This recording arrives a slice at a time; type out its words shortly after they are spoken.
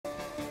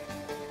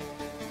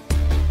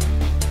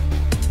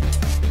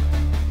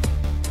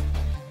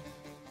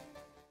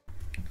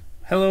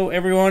Hello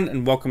everyone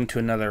and welcome to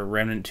another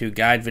Remnant 2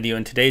 guide video.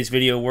 In today's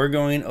video we're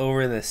going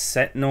over the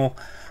Sentinel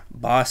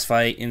boss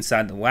fight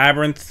inside the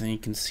Labyrinth, and you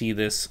can see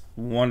this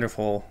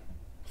wonderful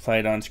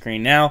fight on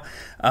screen now.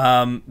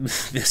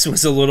 This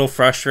was a little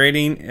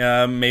frustrating,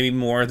 maybe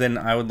more than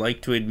I would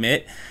like to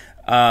admit,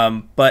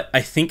 but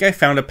I think I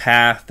found a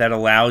path that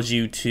allows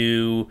you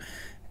to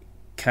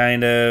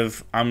kind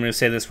of, I'm going to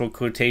say this with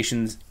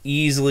quotations,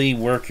 easily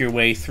work your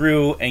way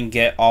through and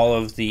get all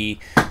of the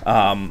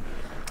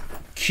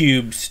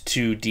cubes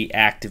to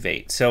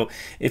deactivate. So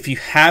if you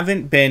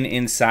haven't been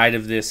inside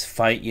of this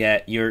fight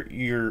yet,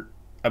 your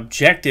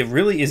objective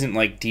really isn't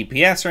like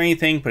DPS or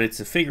anything, but it's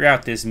to figure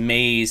out this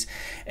maze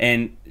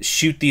and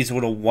shoot these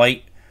little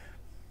white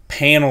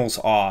panels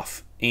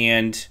off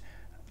and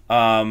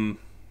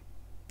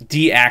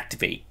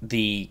deactivate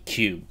the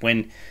cube.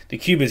 When the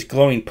cube is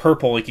glowing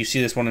purple, like you see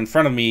this one in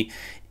front of me,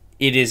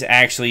 it is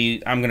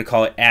actually, I'm going to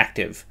call it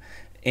active,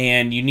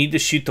 and you need to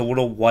shoot the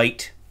little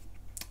white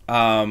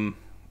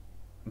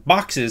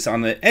boxes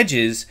on the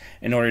edges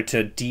in order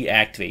to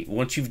deactivate.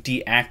 Once you've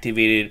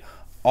deactivated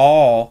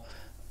all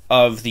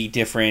of the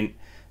different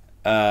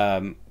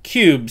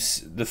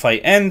cubes, the fight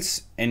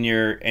ends and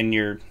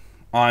you're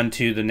on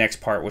to the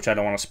next part, which I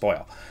don't want to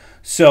spoil.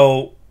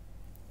 So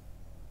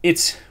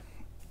it's,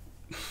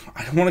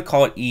 I don't want to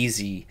call it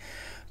easy,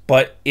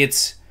 but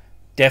it's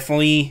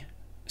definitely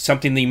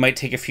something that you might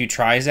take a few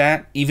tries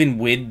at. Even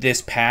with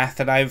this path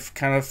that I've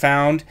kind of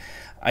found,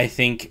 I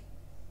think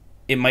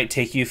it might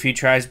take you a few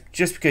tries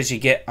just because you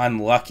get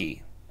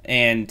unlucky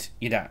and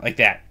you know, like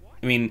that.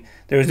 I mean,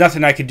 there was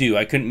nothing I could do.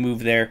 I couldn't move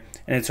there,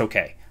 and it's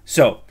okay.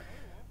 So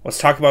let's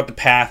talk about the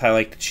path I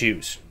like to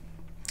choose.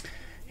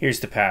 Here's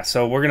the path.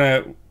 So we're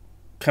gonna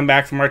come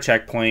back from our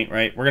checkpoint,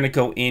 right? We're gonna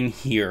go in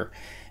here,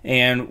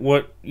 and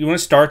what you want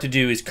to start to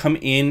do is come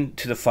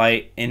into the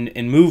fight and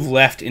move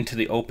left into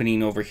the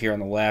opening over here on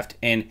the left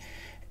and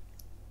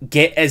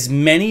get as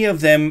many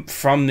of them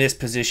from this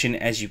position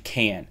as you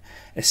can.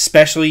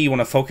 Especially you want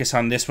to focus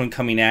on this one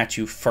coming at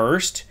you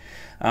first.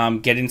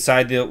 Get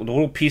inside the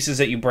little pieces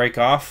that you break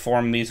off,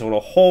 form these little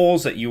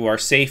holes that you are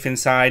safe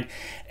inside,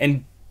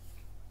 and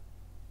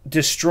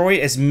destroy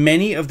as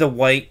many of the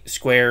white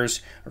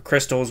squares or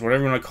crystals,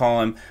 whatever you want to call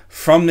them,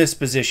 from this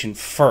position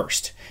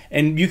first.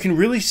 And you can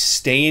really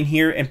stay in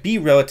here and be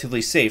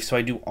relatively safe. So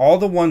I do all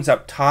the ones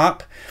up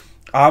top.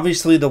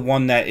 Obviously the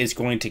one that is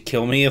going to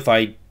kill me if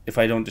I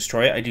don't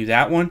destroy it, I do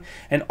that one,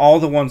 and all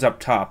the ones up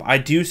top. I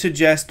do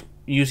suggest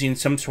using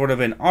some sort of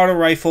an auto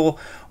rifle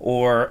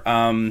or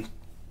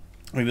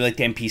maybe like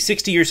the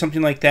MP60 or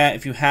something like that.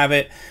 If you have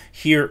it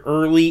here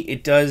early,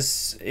 it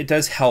does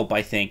help,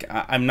 I think.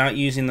 I'm not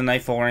using the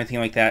nightfall or anything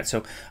like that,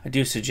 so I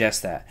do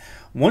suggest that.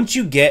 Once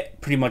you get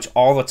pretty much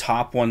all the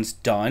top ones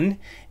done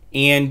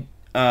and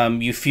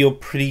you feel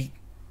pretty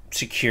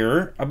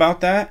secure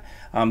about that,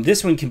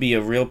 this one can be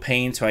a real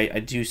pain, so I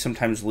do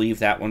sometimes leave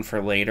that one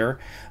for later.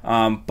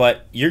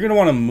 But you're going to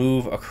want to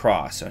move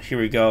across. So here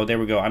we go. There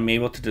we go. I'm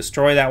able to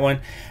destroy that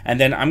one. And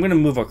then I'm going to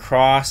move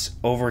across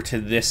over to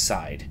this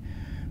side.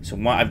 So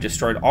I've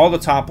destroyed all the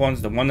top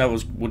ones. The one that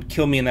would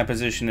kill me in that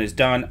position is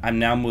done. I'm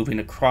now moving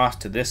across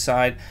to this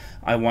side.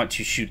 I want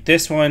to shoot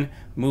this one,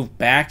 move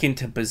back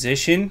into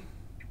position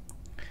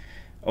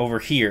over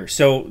here.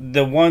 So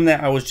the one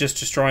that I was just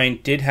destroying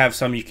did have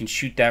some. You can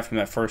shoot that from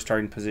that first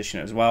starting position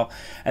as well.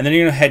 And then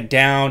you're going to head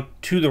down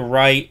to the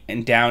right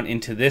and down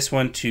into this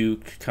one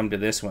to come to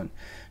this one.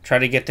 Try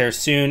to get there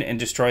soon and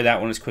destroy that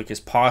one as quick as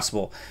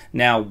possible.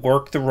 Now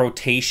work the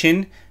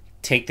rotation.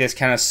 Take this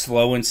kind of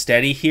slow and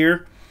steady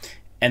here,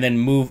 and then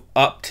move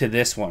up to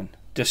this one.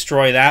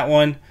 Destroy that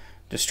one,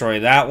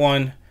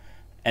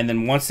 and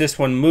then once this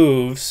one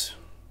moves,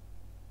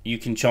 you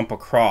can jump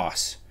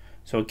across.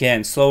 So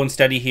again, slow and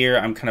steady here.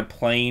 I'm kind of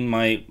playing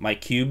my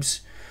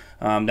cubes.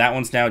 That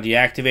one's now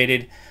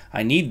deactivated.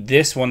 I need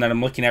this one that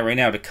I'm looking at right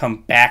now to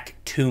come back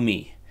to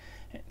me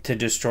to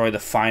destroy the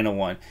final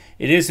one.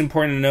 It is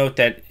important to note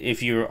that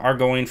if you are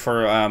going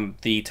for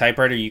the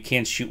typewriter, you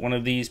can shoot one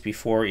of these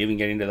before even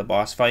getting to the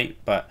boss fight,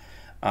 but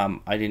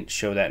I didn't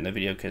show that in the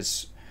video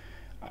because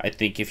I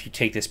think if you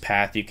take this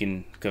path, you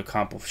can go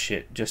accomplish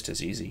it just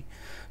as easy.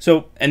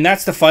 So, and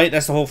that's the fight.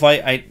 That's the whole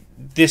fight.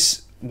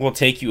 This will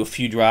take you a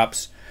few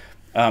drops.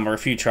 Or a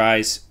few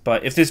tries.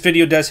 But if this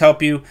video does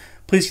help you,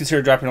 please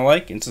consider dropping a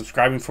like and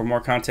subscribing for more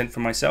content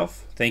from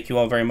myself. Thank you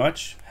all very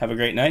much. Have a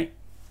great night.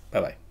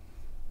 Bye-bye.